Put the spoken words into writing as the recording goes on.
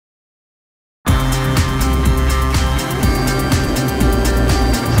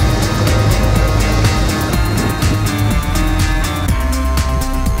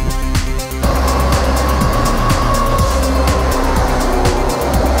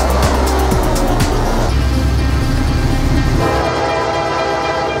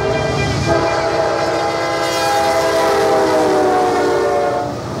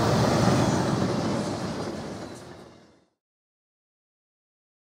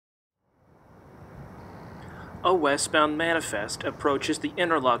A westbound manifest approaches the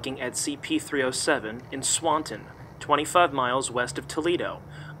interlocking at CP307 in Swanton, 25 miles west of Toledo,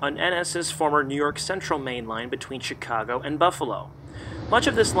 on NS's former New York Central main line between Chicago and Buffalo. Much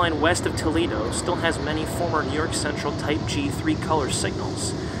of this line west of Toledo still has many former New York Central Type G 3-color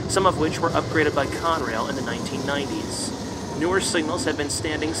signals, some of which were upgraded by Conrail in the 1990s. Newer signals have been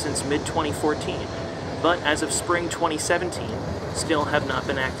standing since mid-2014, but as of spring 2017, still have not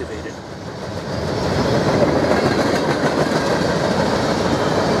been activated.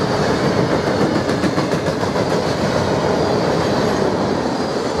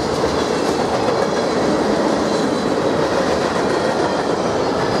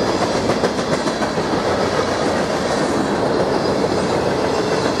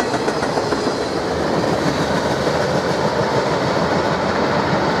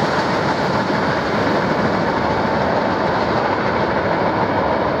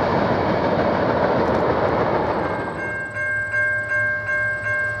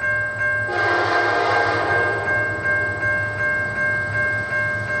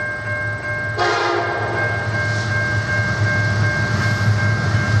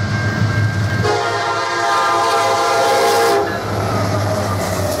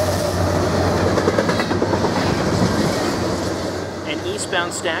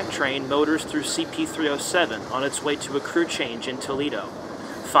 Eastbound stack train motors through CP307 on its way to a crew change in Toledo.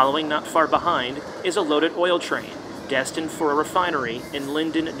 Following not far behind is a loaded oil train, destined for a refinery in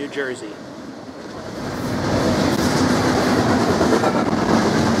Linden, New Jersey.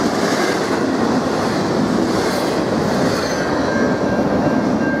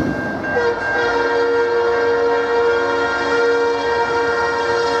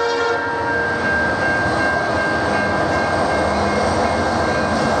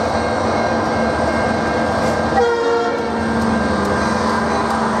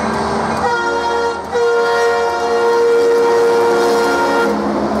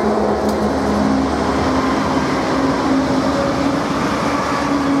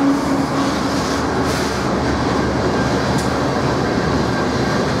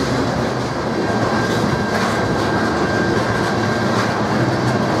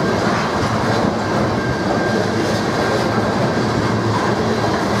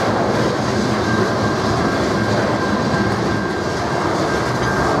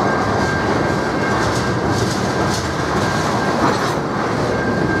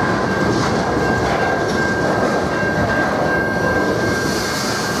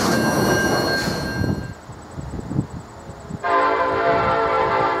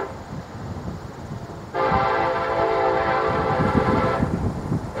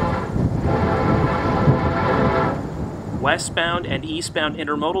 Westbound and eastbound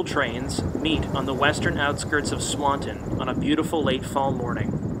intermodal trains meet on the western outskirts of Swanton on a beautiful late fall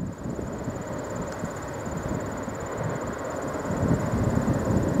morning.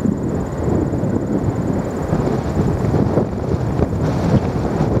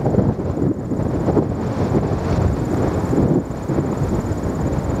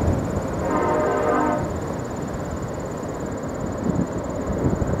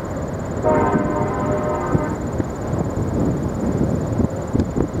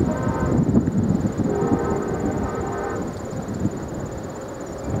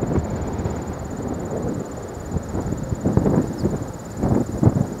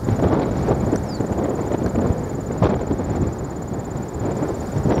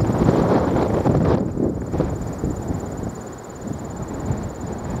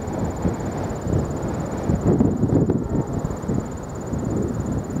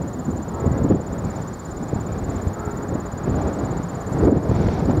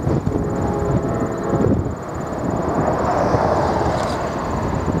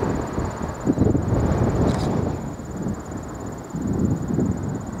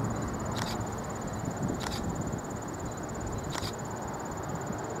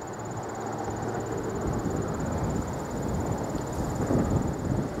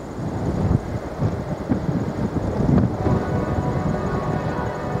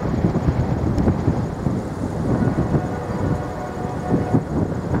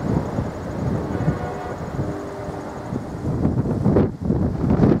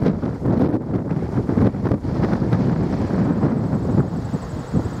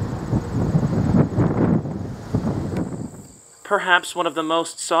 Perhaps one of the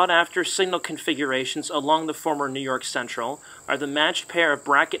most sought-after signal configurations along the former New York Central are the matched pair of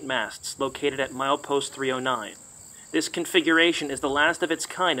bracket masts located at milepost 309. This configuration is the last of its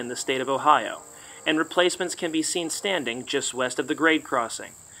kind in the state of Ohio, and replacements can be seen standing just west of the grade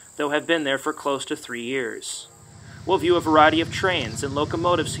crossing, though have been there for close to 3 years. We'll view a variety of trains and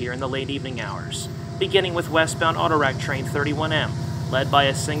locomotives here in the late evening hours. beginning with westbound autorack train 31M, led by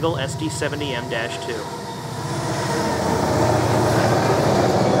a single SD70M-2.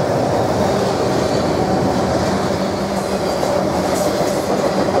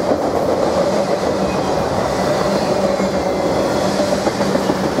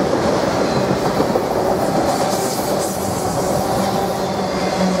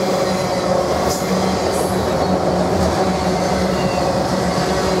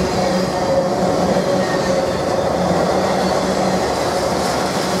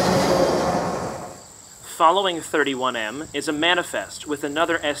 Following 31M is a manifest with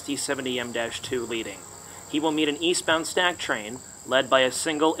another SD70M-2 leading. He will meet an eastbound stack train led by a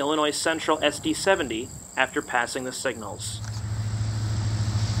single Illinois Central SD70 after passing the signals.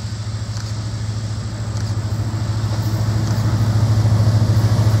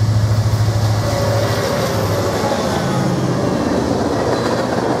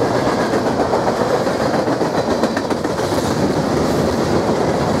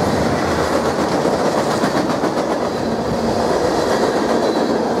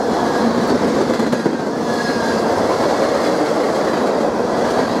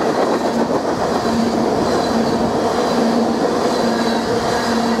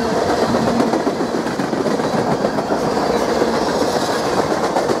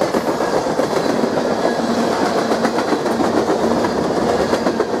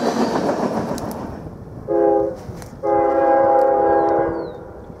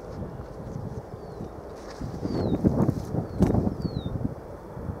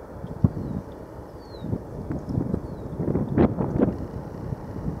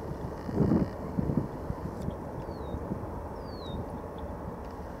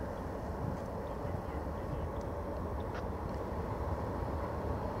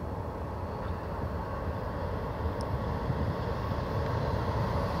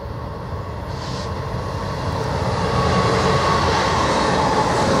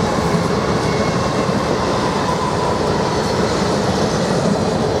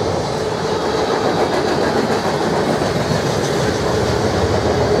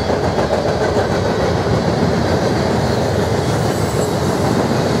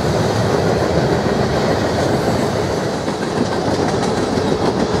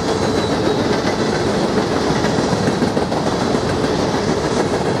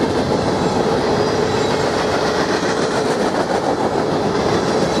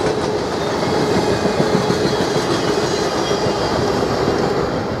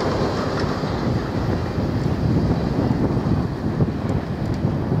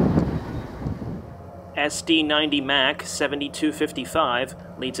 SD90 Mac 7255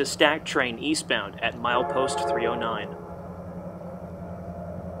 leads a stack train eastbound at milepost 309.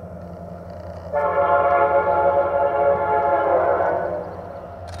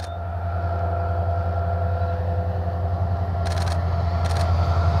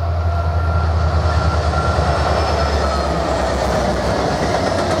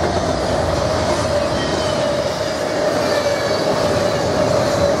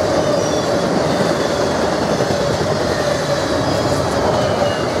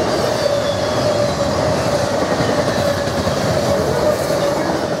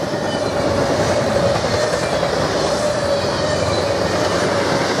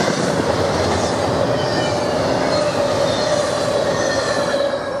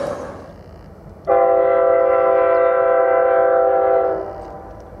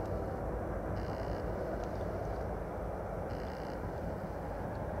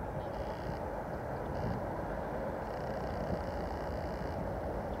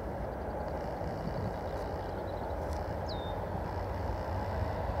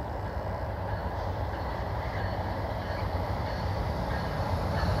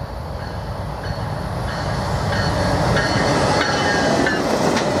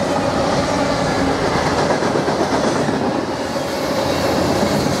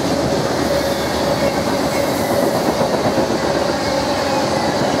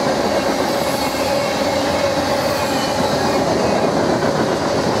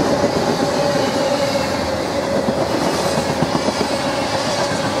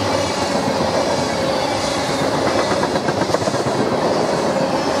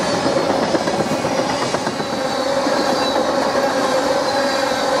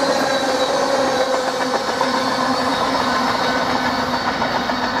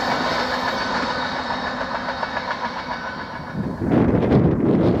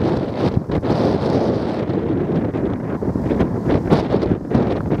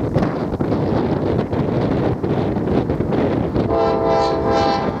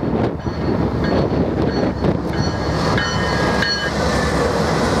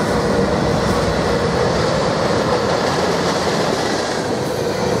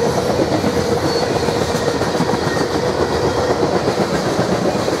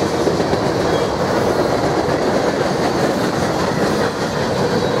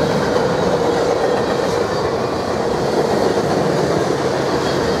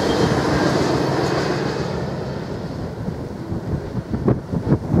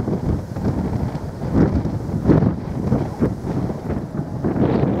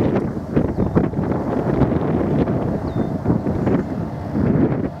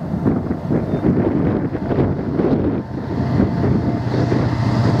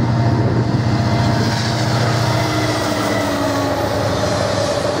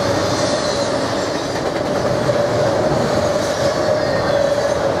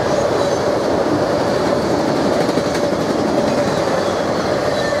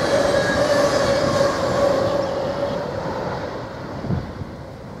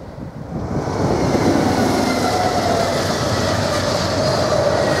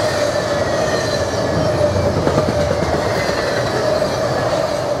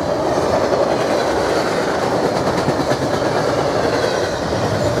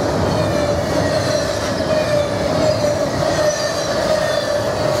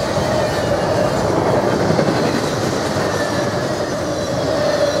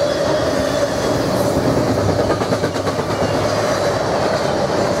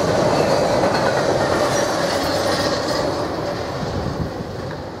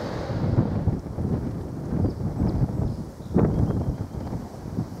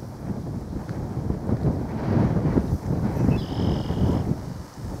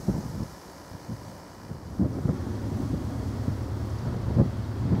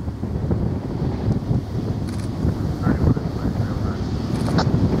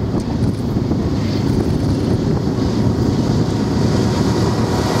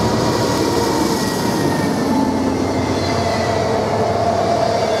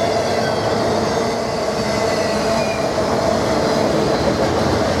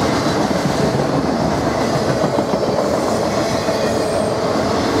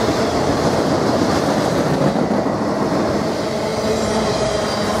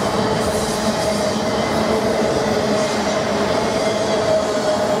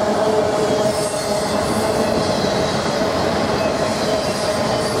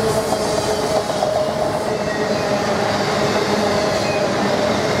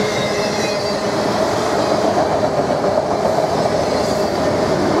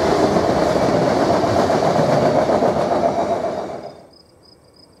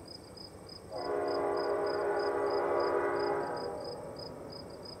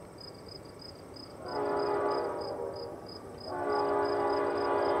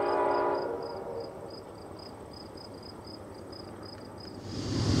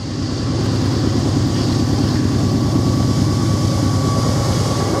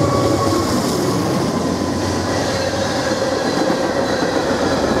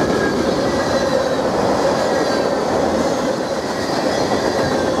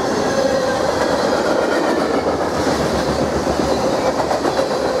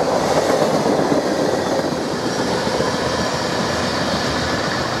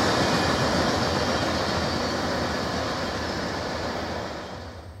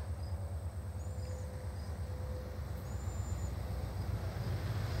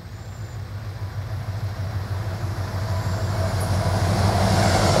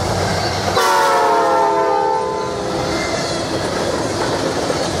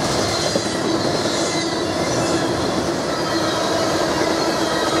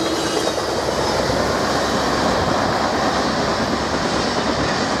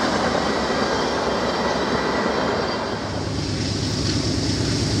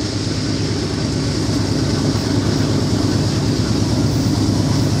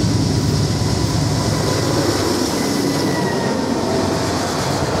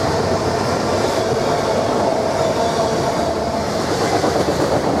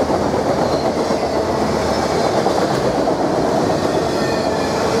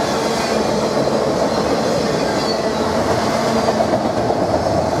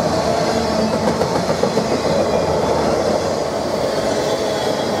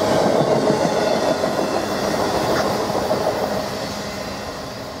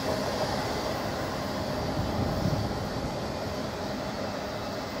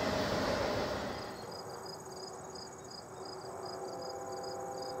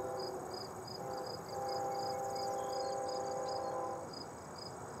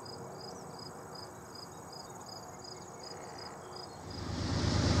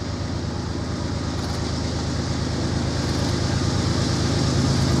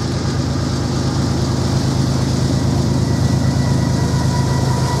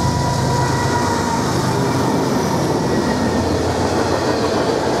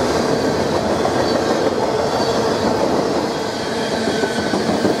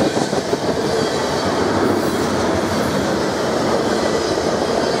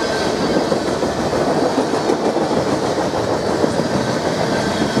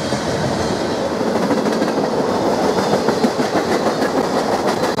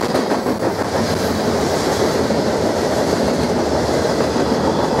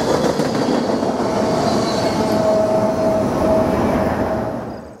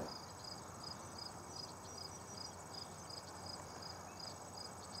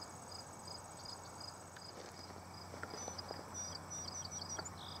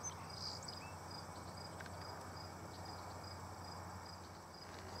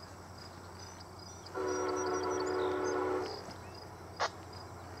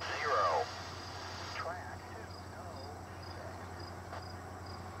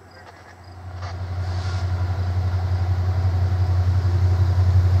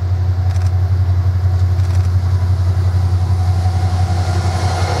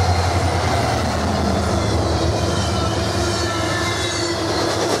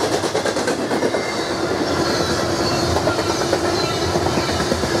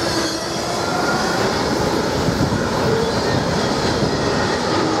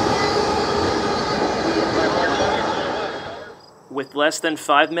 With less than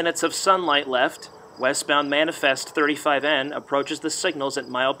 5 minutes of sunlight left, westbound Manifest 35N approaches the signals at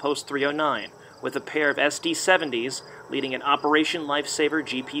milepost 309, with a pair of SD-70s leading an Operation Lifesaver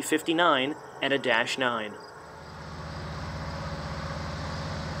GP-59 and a Dash 9.